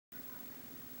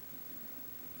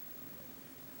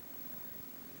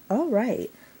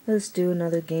Alright, let's do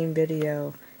another game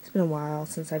video. It's been a while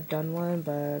since I've done one,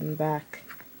 but I'm back.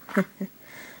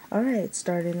 Alright,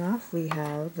 starting off we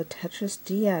have the Tetris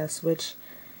DS, which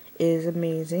is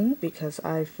amazing because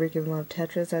I freaking love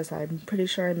Tetris, as I'm pretty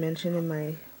sure I mentioned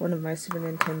in one of my Super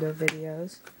Nintendo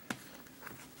videos.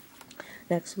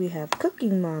 Next we have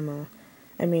Cooking Mama.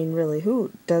 I mean, really,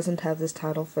 who doesn't have this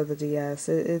title for the DS?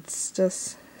 It's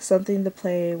just something to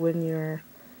play when you're,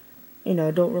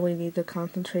 don't really need to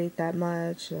concentrate that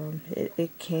much.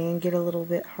 It can get a little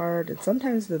bit hard, and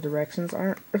sometimes the directions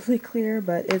aren't really clear,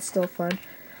 but it's still fun.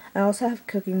 I also have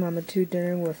Cooking Mama 2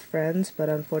 Dinner with Friends, but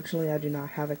unfortunately I do not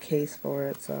have a case for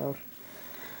it, so.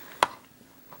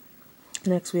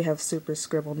 Next we have Super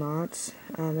Scribblenauts.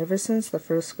 Ever since the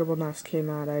first Scribblenauts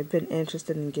came out, I've been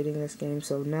interested in getting this game,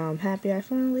 so now I'm happy I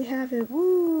finally have it.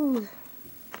 Woo!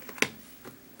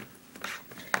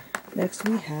 Next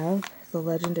we have the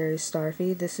legendary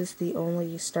Starfy. This is the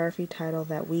only Starfy title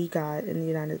that we got in the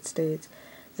United States.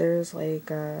 There's like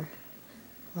a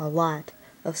lot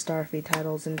of Starfy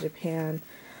titles in Japan.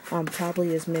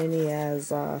 Probably as many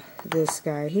as this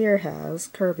guy here has.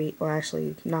 Kirby. Well,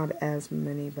 actually, not as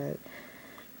many, but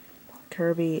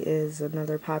Kirby is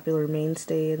another popular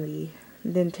mainstay in the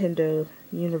Nintendo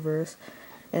universe.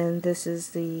 And this is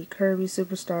the Kirby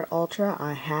Superstar Ultra.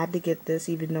 I had to get this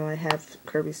even though I have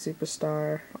Kirby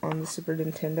Superstar on the Super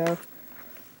Nintendo.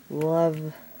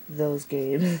 Love those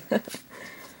games.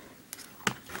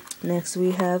 Next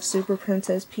we have Super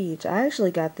Princess Peach. I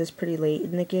actually got this pretty late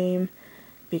in the game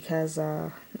because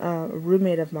a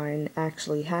roommate of mine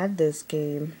actually had this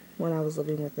game when I was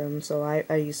living with them, so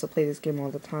I used to play this game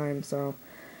all the time, so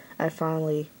I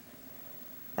finally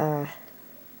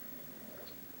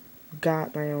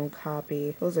got my own copy.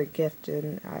 It was a gift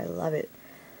and I love it.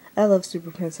 I love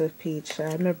Super Princess Peach.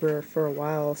 I remember for a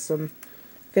while some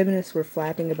feminists were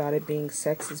flapping about it being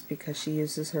sexist because she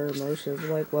uses her emotions.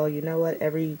 Like, well, you know what?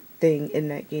 Everything in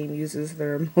that game uses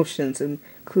their emotions,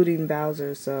 including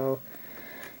Bowser, so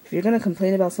if you're gonna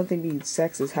complain about something being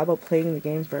sexist, how about playing the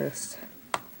game first?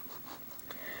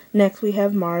 Next we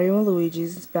have Mario and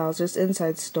Luigi's Bowser's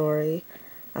Inside Story.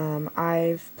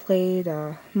 I've played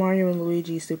Mario and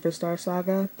Luigi Superstar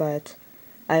Saga, but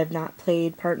I have not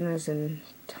played Partners in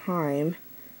Time.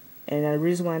 And the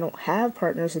reason why I don't have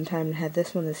Partners in Time and had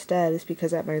this one instead is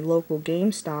because at my local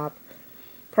GameStop,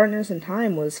 Partners in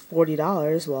Time was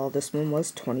 $40, while this one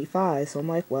was $25. So I'm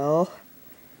like, well,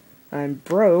 I'm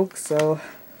broke, so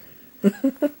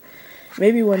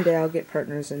maybe one day I'll get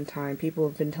Partners in Time. People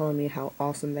have been telling me how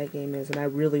awesome that game is, and I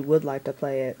really would like to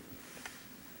play it.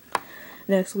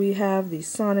 Next we have the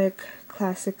Sonic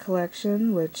Classic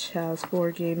Collection, which has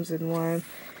 4 games in one.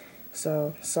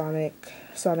 So Sonic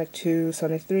 2,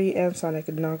 Sonic 3, and Sonic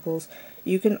and Knuckles.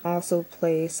 You can also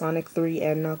play Sonic 3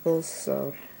 and Knuckles,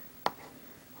 so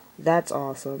that's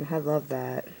awesome. I love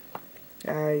that.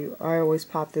 I always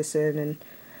pop this in,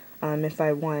 and if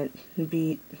I want,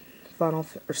 beat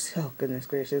oh goodness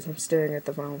gracious, I'm staring at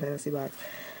the Final Fantasy box.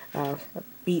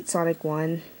 Beat Sonic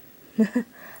 1.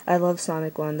 I love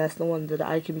Sonic 1. That's the one that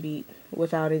I can beat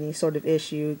without any sort of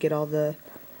issue, get all the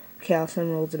Chaos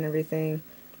Emeralds and everything.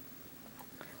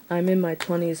 I'm in my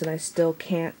 20s and I still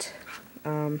can't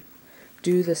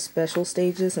do the special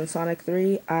stages in Sonic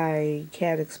 3. I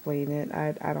can't explain it.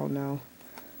 I don't know.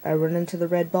 I run into the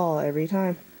red ball every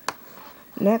time.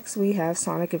 Next we have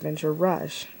Sonic Adventure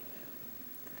Rush.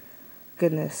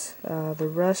 Goodness, the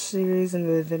Rush series and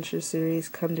the Adventure series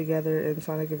come together in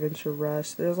Sonic Adventure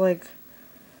Rush. There's like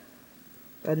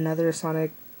another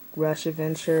Sonic Rush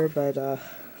adventure, but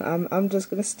I'm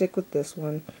just gonna stick with this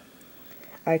one.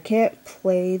 I can't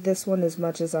play this one as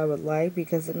much as I would like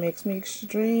because it makes me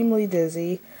extremely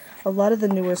dizzy. A lot of the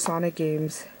newer Sonic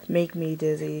games make me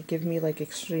dizzy, give me like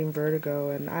extreme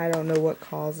vertigo, and I don't know what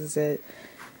causes it.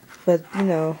 But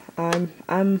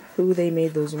I'm who they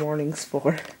made those warnings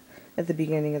for at the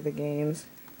beginning of the games.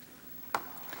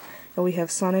 And we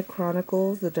have Sonic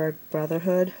Chronicles: The Dark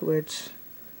Brotherhood, which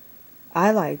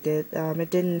I liked it. It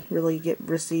didn't really get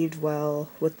received well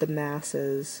with the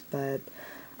masses, but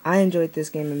I enjoyed this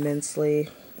game immensely.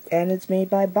 And it's made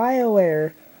by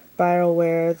BioWare.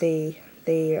 BioWare,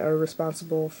 they are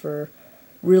responsible for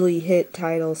really hit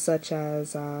titles such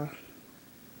as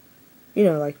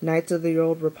like Knights of the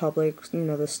Old Republic,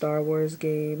 the Star Wars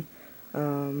game,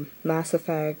 Mass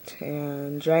Effect,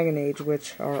 and Dragon Age,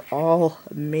 which are all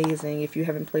amazing. If you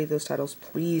haven't played those titles,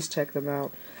 please check them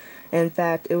out. In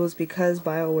fact, it was because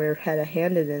BioWare had a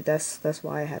hand in it, that's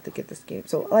why I had to get this game.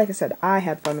 So, like I said, I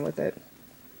had fun with it.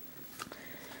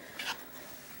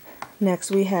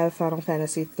 Next, we have Final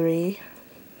Fantasy III,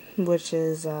 which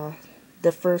is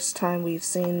the first time we've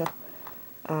seen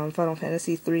Final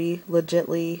Fantasy III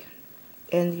legitly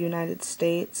in the United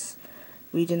States.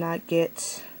 We did not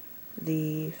get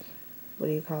the, what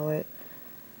do you call it,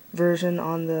 version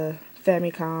on the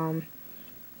Famicom.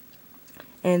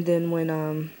 And then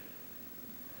when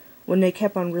they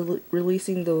kept on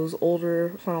releasing those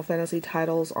older Final Fantasy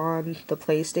titles on the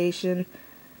PlayStation,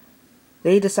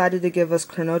 they decided to give us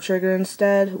Chrono Trigger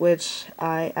instead, which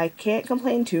I can't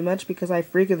complain too much because I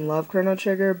freaking love Chrono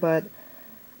Trigger, but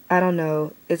I don't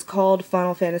know. It's called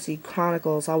Final Fantasy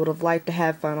Chronicles. I would have liked to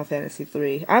have Final Fantasy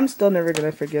 3. I'm still never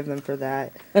going to forgive them for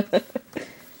that.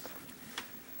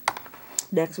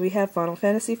 Next we have Final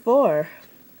Fantasy 4.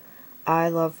 I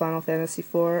love Final Fantasy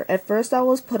 4. At first I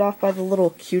was put off by the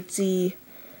little cutesy,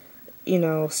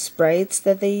 sprites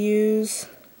that they use.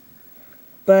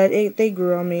 But they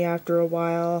grew on me after a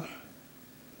while.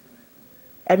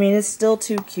 I mean, it's still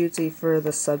too cutesy for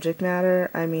the subject matter.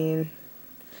 I mean,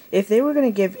 if they were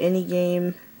going to give any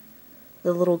game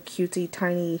the little cutesy,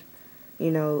 tiny,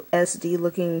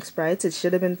 SD-looking sprites, it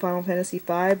should have been Final Fantasy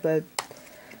V, but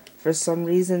for some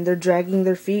reason they're dragging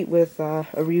their feet with a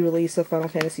re-release of Final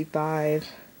Fantasy V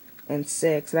and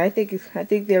 6. And I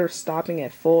think they're stopping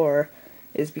at 4.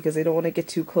 Is because they don't want to get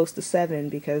too close to 7,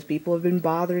 because people have been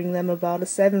bothering them about a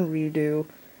 7 redo.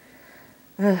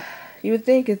 You would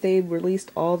think if they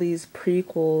released all these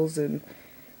prequels and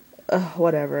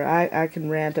whatever, I can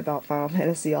rant about Final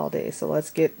Fantasy all day, so let's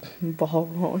get ball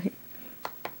rolling.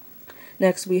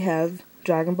 Next we have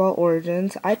Dragon Ball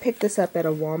Origins. I picked this up at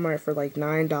a Walmart for like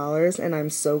 $9, and I'm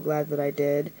so glad that I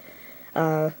did.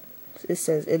 It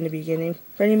says in the beginning,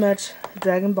 pretty much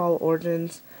Dragon Ball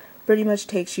Origins pretty much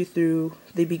takes you through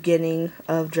the beginning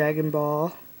of Dragon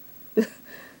Ball.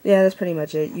 Yeah, that's pretty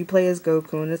much it. You play as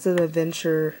Goku, and it's an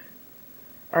adventure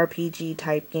RPG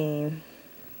type game.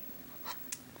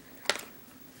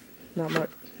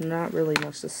 Not really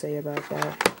much to say about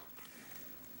that.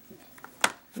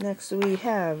 Next we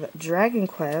have Dragon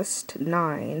Quest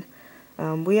IX.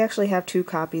 We actually have 2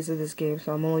 copies of this game,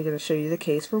 so I'm only going to show you the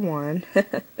case for one.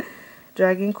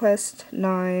 Dragon Quest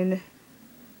IX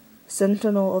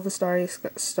Sentinel of the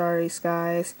Starry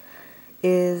Skies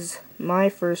is my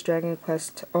first Dragon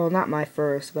Quest. Oh, not my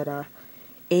first, but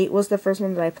 8 was the first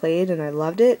one that I played, and I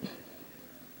loved it.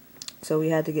 So we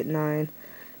had to get 9.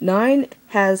 9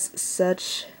 has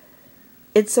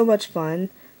it's so much fun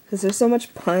because there's so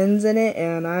much puns in it,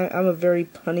 and I'm a very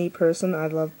punny person. I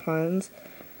love puns.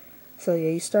 So yeah,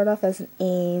 you start off as an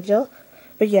angel.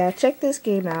 But yeah, check this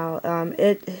game out.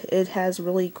 It has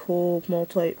really cool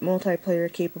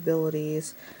multiplayer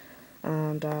capabilities,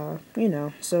 and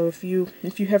so if you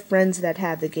have friends that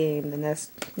have the game, then that's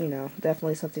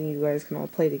definitely something you guys can all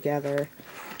play together.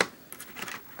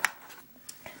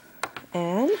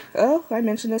 And I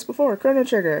mentioned this before, Chrono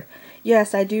Trigger.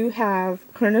 Yes, I do have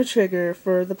Chrono Trigger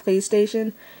for the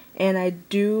PlayStation, and I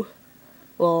do.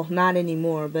 Well, not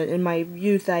anymore, but in my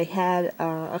youth I had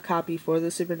a copy for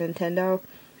the Super Nintendo.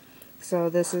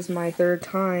 So this is my 3rd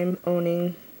time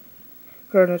owning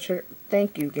Chrono Trigger.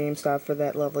 Thank you, GameStop, for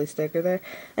that lovely sticker there.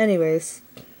 Anyways,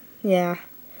 yeah,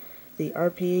 the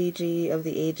RPG of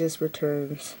the Ages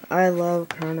returns. I love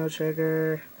Chrono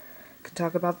Trigger. Could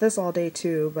talk about this all day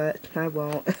too, but I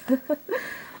won't.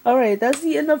 Alright, that's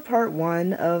the end of part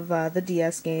 1 of the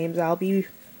DS games. I'll be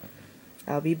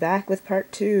back with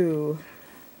part 2.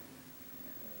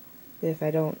 If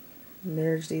I don't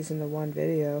merge these into one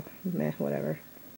video. Meh, whatever.